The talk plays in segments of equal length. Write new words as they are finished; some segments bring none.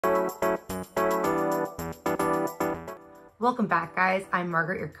Welcome back, guys. I'm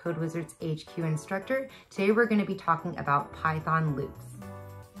Margaret, your Code Wizards HQ instructor. Today we're going to be talking about Python loops.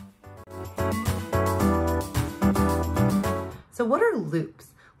 So what are loops?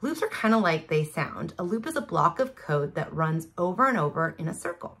 Loops are kind of like they sound. A loop is a block of code that runs over and over in a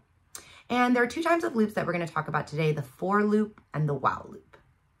circle. And there are two types of loops that we're going to talk about today, the for loop and the while loop.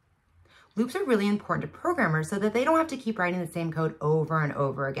 Loops are really important to programmers so that they don't have to keep writing the same code over and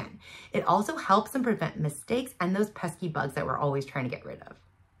over again. It also helps them prevent mistakes and those pesky bugs that we're always trying to get rid of.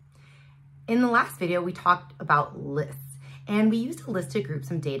 In the last video, we talked about lists, and we used a list to group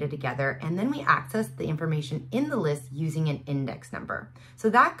some data together, and then we accessed the information in the list using an index number. So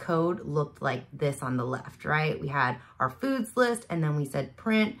that code looked like this on the left, right? We had our foods list, and then we said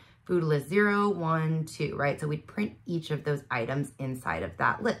print food list 0, 1, 2, right? So we'd print each of those items inside of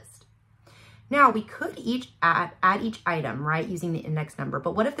that list. Now we could add each item, right, using the index number,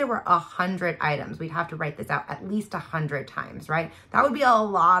 but what if there were 100 items? We'd have to write this out at least 100 times, right? That would be a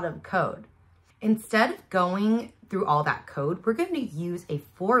lot of code. Instead of going through all that code, we're going to use a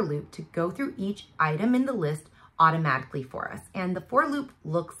for loop to go through each item in the list automatically for us. And the for loop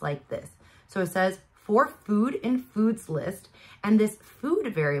looks like this. So it says for food in foods list, and this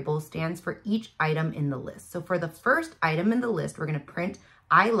food variable stands for each item in the list. So for the first item in the list, we're going to print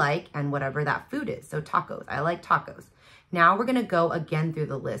I like and whatever that food is. So tacos, I like tacos. Now we're gonna go again through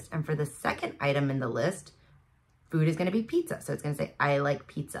the list. And for the second item in the list, food is gonna be pizza. So it's gonna say, I like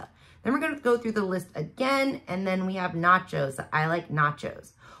pizza. Then we're gonna go through the list again, and then we have nachos, so I like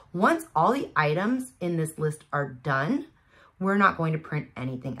nachos. Once all the items in this list are done, we're not going to print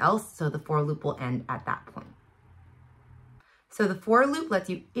anything else. So the for loop will end at that point. So the for loop lets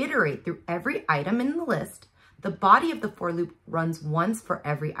you iterate through every item in the list. The body of the for loop runs once for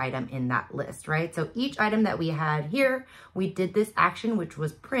every item in that list, right? So each item that we had here, we did this action, which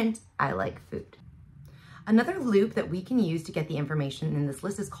was print, I like food. Another loop that we can use to get the information in this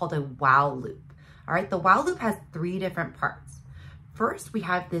list is called a while loop. All right, the while loop has three different parts. First, we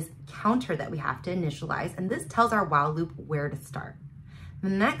have this counter that we have to initialize, and this tells our while loop where to start. The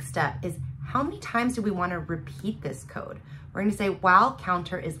next step is how many times do we want to repeat this code? We're going to say while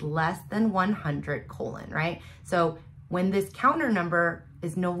counter is less than 100 colon, right? So when this counter number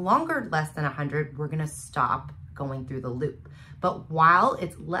is no longer less than 100, we're going to stop going through the loop. But while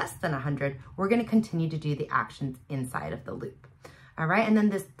it's less than 100, we're going to continue to do the actions inside of the loop. All right, and then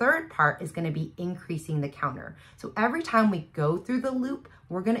this third part is going to be increasing the counter. So every time we go through the loop,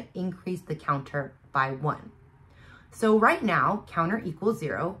 we're going to increase the counter by 1. So right now, counter equals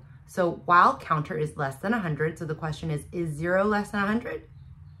 0. So while counter is less than 100, so the question is 0 less than 100?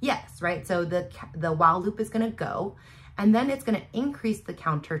 Yes, right? So the while loop is going to go, and then it's going to increase the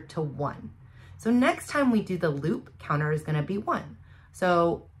counter to 1. So next time we do the loop, counter is going to be 1.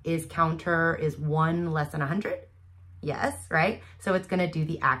 So is 1 less than 100? Yes, right? So it's going to do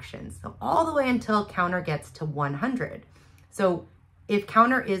the actions. So all the way until counter gets to 100. So if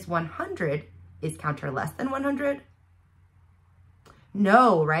counter is 100, is counter less than 100?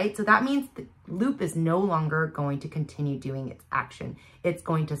 No, right? So that means the loop is no longer going to continue doing its action. It's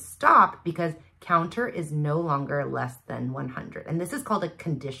going to stop because counter is no longer less than 100. And this is called a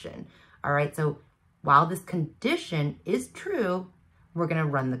condition. All right, so while this condition is true, we're going to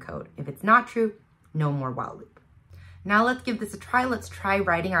run the code. If it's not true, no more while loop. Now let's give this a try. Let's try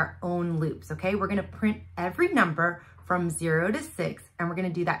writing our own loops, okay? We're going to print every number from 0 to 6, and we're going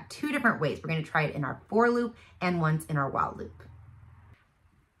to do that 2 different ways. We're going to try it in our for loop and once in our while loop.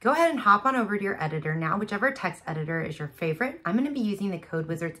 Go ahead and hop on over to your editor now, whichever text editor is your favorite. I'm going to be using the Code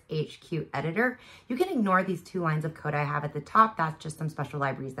Wizards HQ editor. You can ignore these 2 lines of code I have at the top. That's just some special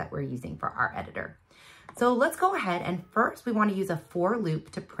libraries that we're using for our editor. So let's go ahead, and first we want to use a for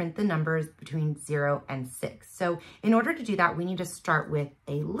loop to print the numbers between 0 and 6. So in order to do that, we need to start with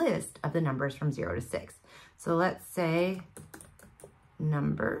a list of the numbers from 0 to 6. So let's say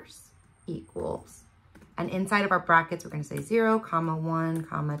numbers equals, and inside of our brackets, we're going to say 0, comma 1,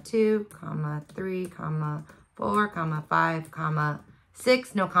 comma 2, comma 3, comma 4, comma 5, comma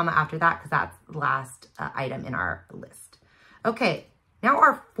 6, no comma after that because that's the last item in our list. Okay, now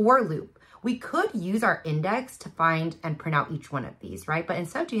our for loop. We could use our index to find and print out each one of these, right? But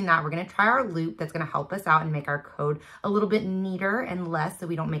instead of doing that, we're going to try our loop that's going to help us out and make our code a little bit neater and less so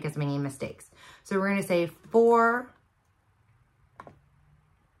we don't make as many mistakes. So we're going to say for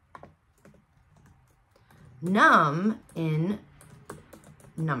num in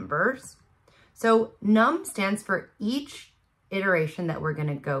numbers. So num stands for each iteration that we're going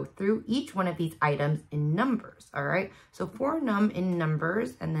to go through each one of these items in numbers. All right. So for num in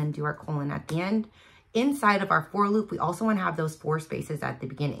numbers, and then do our colon at the end. Inside of our for loop, we also want to have those 4 spaces at the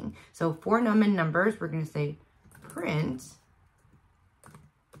beginning. So for num in numbers, we're going to say print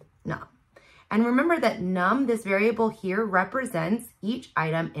num. And remember that num, this variable here, represents each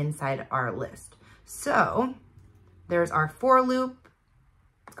item inside our list. So there's our for loop.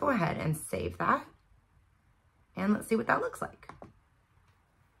 Let's go ahead and save that. And let's see what that looks like.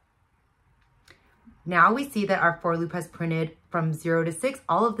 Now we see that our for loop has printed from 0 to 6,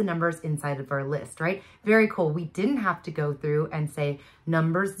 all of the numbers inside of our list, right? Very cool. We didn't have to go through and say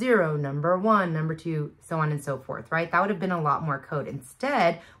number 0, number 1, number 2, so on and so forth, right? That would have been a lot more code.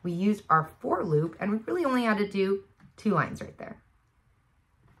 Instead, we used our for loop and we really only had to do 2 lines right there.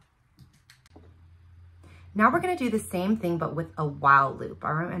 Now we're going to do the same thing, but with a while loop.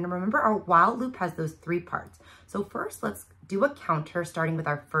 And remember, our while loop has those 3 parts. So first, let's do a counter starting with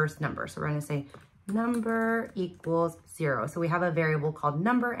our first number. So we're going to say number equals 0. So we have a variable called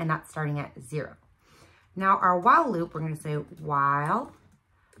number, and that's starting at 0. Now our while loop, we're going to say while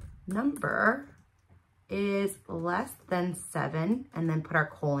number is less than 7, and then put our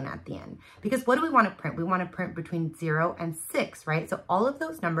colon at the end. Because what do we want to print? We want to print between 0 and 6, right? So all of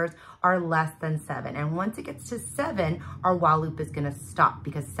those numbers are less than 7. And once it gets to 7, our while loop is going to stop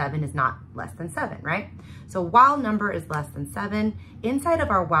because 7 is not less than 7, right? So while number is less than 7, inside of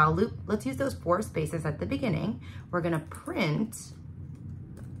our while loop, let's use those 4 spaces at the beginning. We're going to print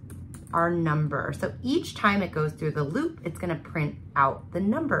our number. So each time it goes through the loop, it's going to print out the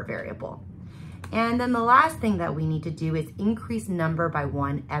number variable. And then the last thing that we need to do is increase number by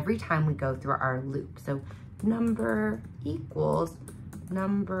 1 every time we go through our loop. So number equals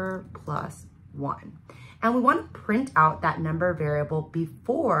number plus 1. And we want to print out that number variable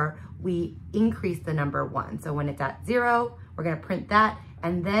before we increase the number 1. So when it's at 0, we're going to print that,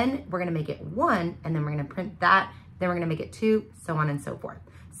 and then we're going to make it 1, and then we're going to print that, then we're going to make it 2, so on and so forth.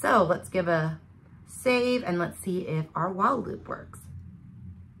 So let's give a save, and let's see if our while loop works.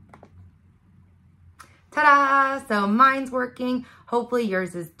 Ta-da! So mine's working. Hopefully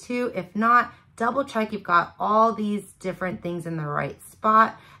yours is too. If not, double check you've got all these different things in the right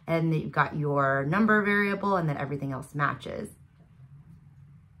spot and that you've got your number variable and that everything else matches.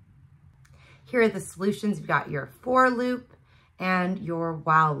 Here are the solutions. You've got your for loop and your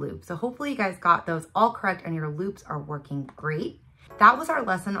while loop. So hopefully you guys got those all correct and your loops are working great. That was our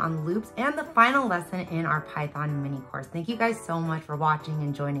lesson on loops and the final lesson in our Python mini course. Thank you guys so much for watching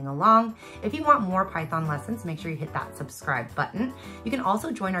and joining along. If you want more Python lessons, make sure you hit that subscribe button. You can also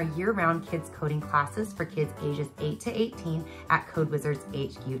join our year-round kids coding classes for kids ages 8 to 18 at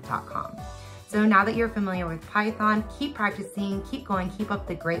CodeWizardsHQ.com. So now that you're familiar with Python, keep practicing, keep going, keep up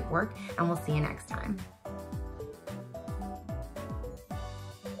the great work, and we'll see you next time.